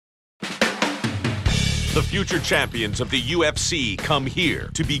The future champions of the UFC come here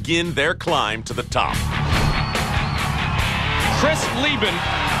to begin their climb to the top. Chris Lieben.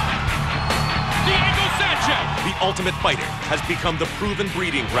 Diego Sanchez. The Ultimate Fighter has become the proven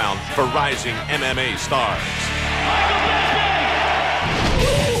breeding ground for rising MMA stars.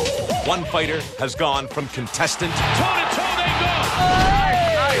 One fighter has gone from contestant Toe-to-toe they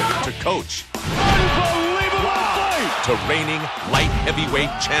go. to coach Unbelievable fight. to reigning light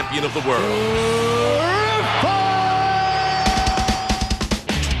heavyweight champion of the world.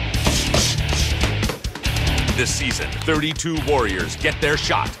 This season, 32 warriors get their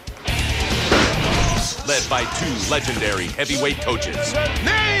shot. Led by two legendary heavyweight coaches.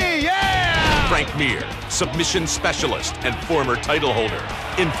 Knee, yeah! Frank Mir, submission specialist and former title holder,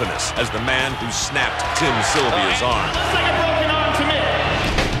 infamous as the man who snapped Tim Sylvia's arm. Looks like a broken arm to me.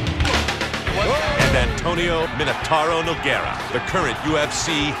 And Antonio Minotauro Nogueira, the current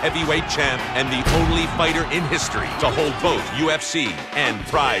UFC heavyweight champ and the only fighter in history to hold both UFC and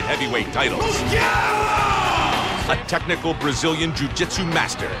Pride heavyweight titles. A technical Brazilian Jiu-Jitsu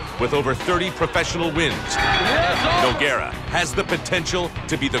master with over 30 professional wins, Nogueira has the potential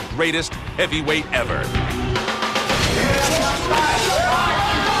to be the greatest heavyweight ever.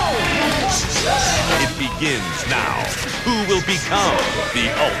 It begins now. Who will become the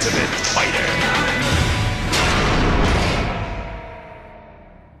Ultimate Fighter?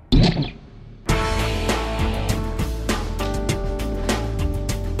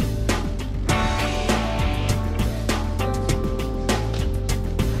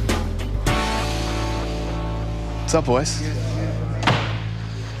 What's up, boys?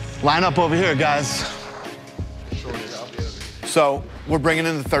 Line up over here, guys. So, we're bringing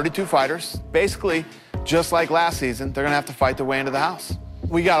in the 32 fighters. Basically, just like last season, they're gonna have to fight their way into the house.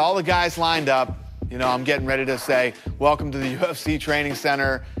 We got all the guys lined up. You know, I'm getting ready to say, welcome to the UFC Training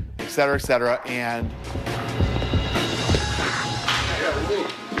Center, et cetera, and...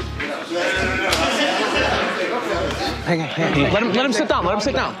 Hey. Let him sit down. Let him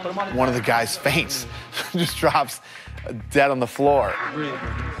sit down. One of the guys faints, just drops dead on the floor.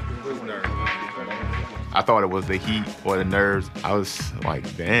 I thought it was the heat or the nerves. I was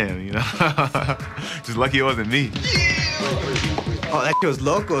like, damn, you know? Just lucky it wasn't me. Oh, that shit was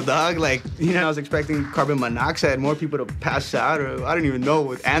loco, dog. Like, you know, I was expecting carbon monoxide, more people to pass out, or I don't even know,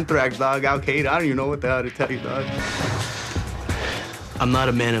 with anthrax, dog, Al-Qaeda, I don't even know what the hell to tell you, dog. I'm not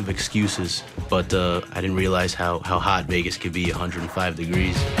a man of excuses, but I didn't realize how hot Vegas could be, 105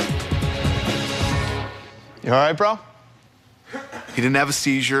 degrees. You all right, bro? He didn't have a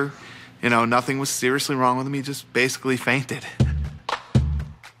seizure. You know, nothing was seriously wrong with him. He just basically fainted.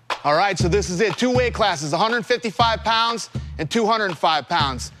 All right, so this is it. Two weight classes, 155 pounds and 205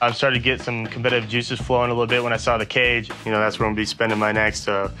 pounds. I've started to get some competitive juices flowing a little bit when I saw the cage. You know, that's where I'm gonna be spending my next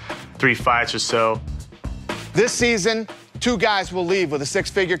 3 fights or so. This season, 2 guys will leave with a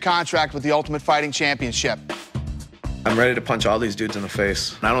 6-figure contract with the Ultimate Fighting Championship. I'm ready to punch all these dudes in the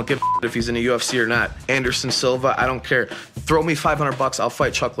face. I don't give a if he's in the UFC or not. Anderson Silva, I don't care. Throw me $500, I'll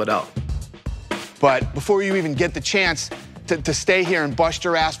fight Chuck Liddell. But before you even get the chance to stay here and bust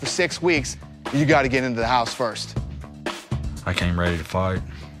your ass for 6 weeks, you got to get into the house first. I came ready to fight.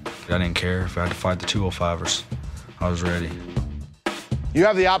 I didn't care if I had to fight the 205ers. I was ready. You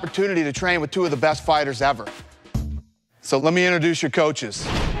have the opportunity to train with 2 of the best fighters ever. So let me introduce your coaches.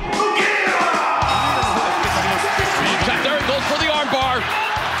 There it goes for the arm bar.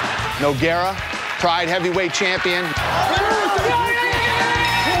 Nogueira, Pride heavyweight champion.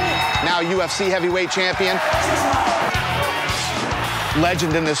 Now UFC heavyweight champion.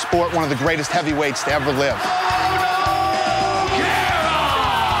 Legend in this sport, one of the greatest heavyweights to ever live.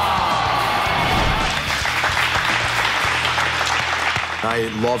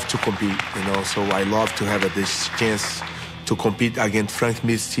 I love to compete, you know, so I love to have this chance to compete against Frank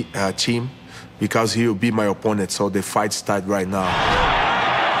Mir's team because he will be my opponent, so the fight starts right now.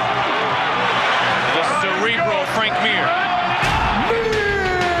 The cerebral Frank Mir.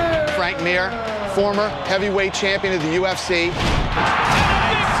 Frank Mir, former heavyweight champion of the UFC.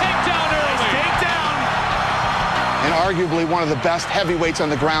 Takedown early. Takedown. And arguably one of the best heavyweights on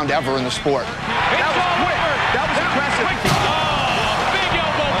the ground ever in the sport. That was quick. That was impressive. Oh, big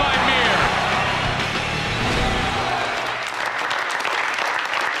elbow by Mir.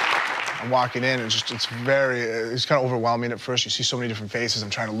 I'm walking in, and it's kind of overwhelming at first. You see so many different faces. I'm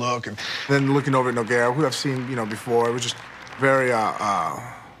trying to look, and then looking over at Nogueira, who I've seen, you know, before. It was just very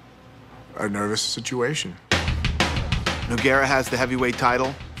a nervous situation. Nogueira has the heavyweight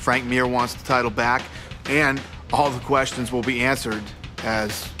title. Frank Mir wants the title back. And all the questions will be answered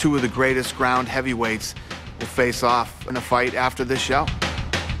as 2 of the greatest ground heavyweights will face off in a fight after this show.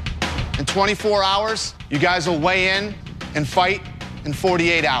 In 24 hours, you guys will weigh in and fight in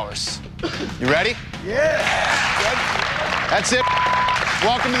 48 hours. You ready? Yeah. That's it.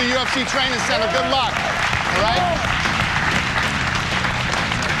 Welcome to the UFC Training Center. Good luck. All right?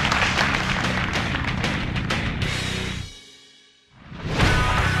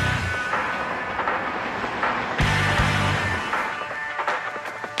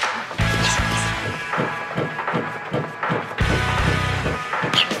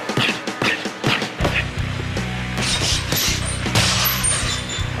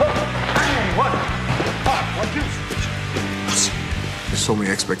 There's so many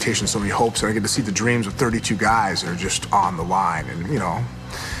expectations, so many hopes, and I get to see the dreams of 32 guys that are just on the line. And, you know,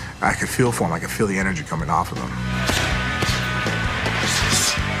 I could feel for them. I could feel the energy coming off of them.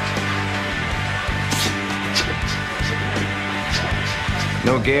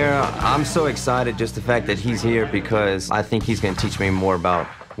 Nogueira, I'm so excited just the fact that he's here because I think he's going to teach me more about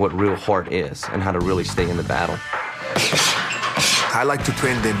what real heart is and how to really stay in the battle. I like to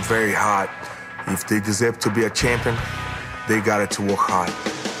train them very hard. If they deserve to be a champion, they got it to work hard.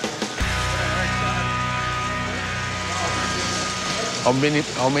 How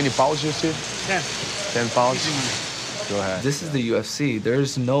many pounds you see? 10. 10 pounds? Go ahead. This is the UFC.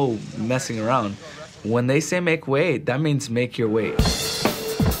 There's no messing around. When they say make weight, that means make your weight.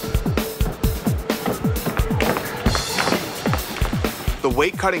 The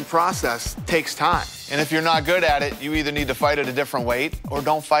weight cutting process takes time. And if you're not good at it, you either need to fight at a different weight or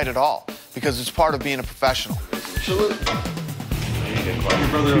don't fight at all, because it's part of being a professional.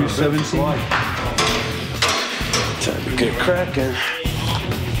 217. Time to get cracking.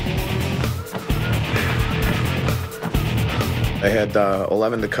 I had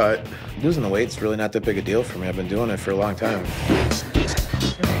 11 to cut. Losing the weight's really not that big a deal for me. I've been doing it for a long time.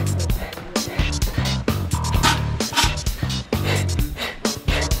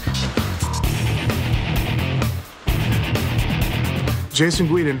 Jason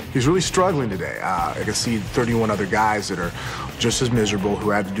Guida, he's really struggling today. I can see 31 other guys that are just as miserable who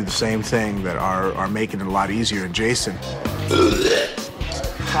had to do the same thing that are making it a lot easier. And Jason.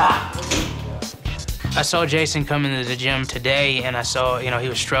 I saw Jason come into the gym today, and I saw, he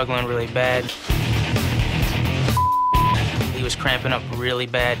was struggling really bad. He was cramping up really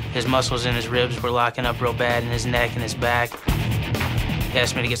bad. His muscles in his ribs were locking up real bad in his neck and his back. He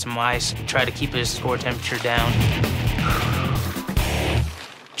asked me to get some ice, try to keep his core temperature down.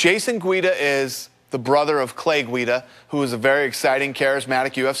 Jason Guida is the brother of Clay Guida, who is a very exciting,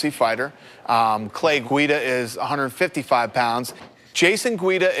 charismatic UFC fighter. Clay Guida is 155 pounds. Jason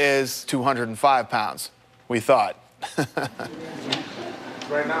Guida is 205 pounds, we thought. Right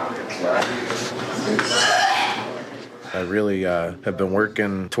now. I really have been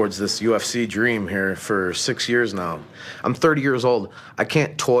working towards this UFC dream here for 6 years now. I'm 30 years old. I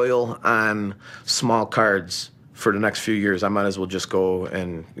can't toil on small cards for the next few years. I might as well just go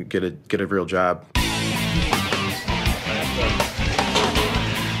and get a real job.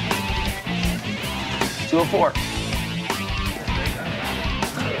 204.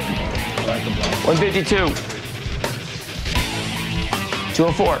 152.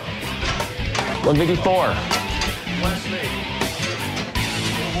 204. 154.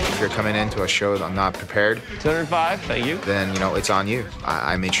 If you're coming into a show that I'm not prepared, 205, thank you. then, it's on you.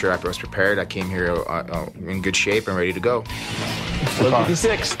 I made sure I was prepared. I came here in good shape and ready to go.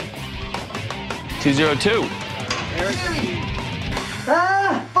 156. 202.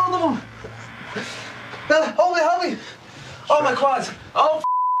 Ah, both of them. Help me. Oh, my quads. Oh,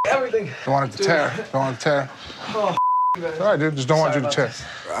 everything. Don't want it to tear. Don't want it to tear. Oh, all right, dude. Just don't want you to tear.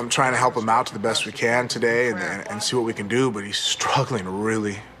 I'm trying to help him out to the best we can today and see what we can do, but he's struggling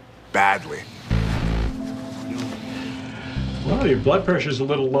really badly. Well, your blood pressure's a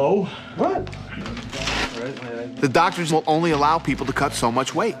little low. What? The doctors will only allow people to cut so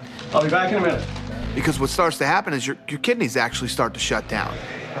much weight. I'll be back in a minute. Because what starts to happen is your kidneys actually start to shut down.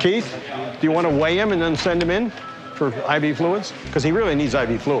 Keith, do you want to weigh him and then send him in for IV fluids? Because he really needs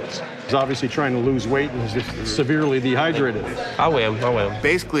IV fluids. He's obviously trying to lose weight and he's severely dehydrated. I'll weigh him.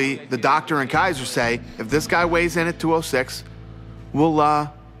 Basically, the doctor and Kaiser say, if this guy weighs in at 206, we'll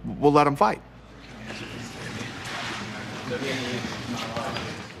let him fight.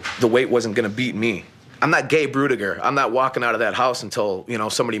 The weight wasn't gonna beat me. I'm not Gabe Rudiger. I'm not walking out of that house until,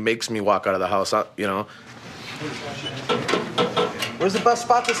 somebody makes me walk out of the house, Where's the best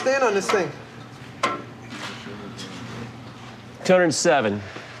spot to stand on this thing? 207.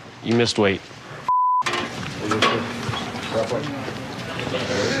 You missed weight.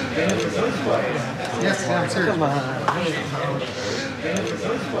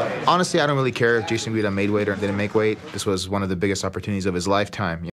 Honestly, I don't really care if Jason Guida made weight or didn't make weight. This was one of the biggest opportunities of his lifetime.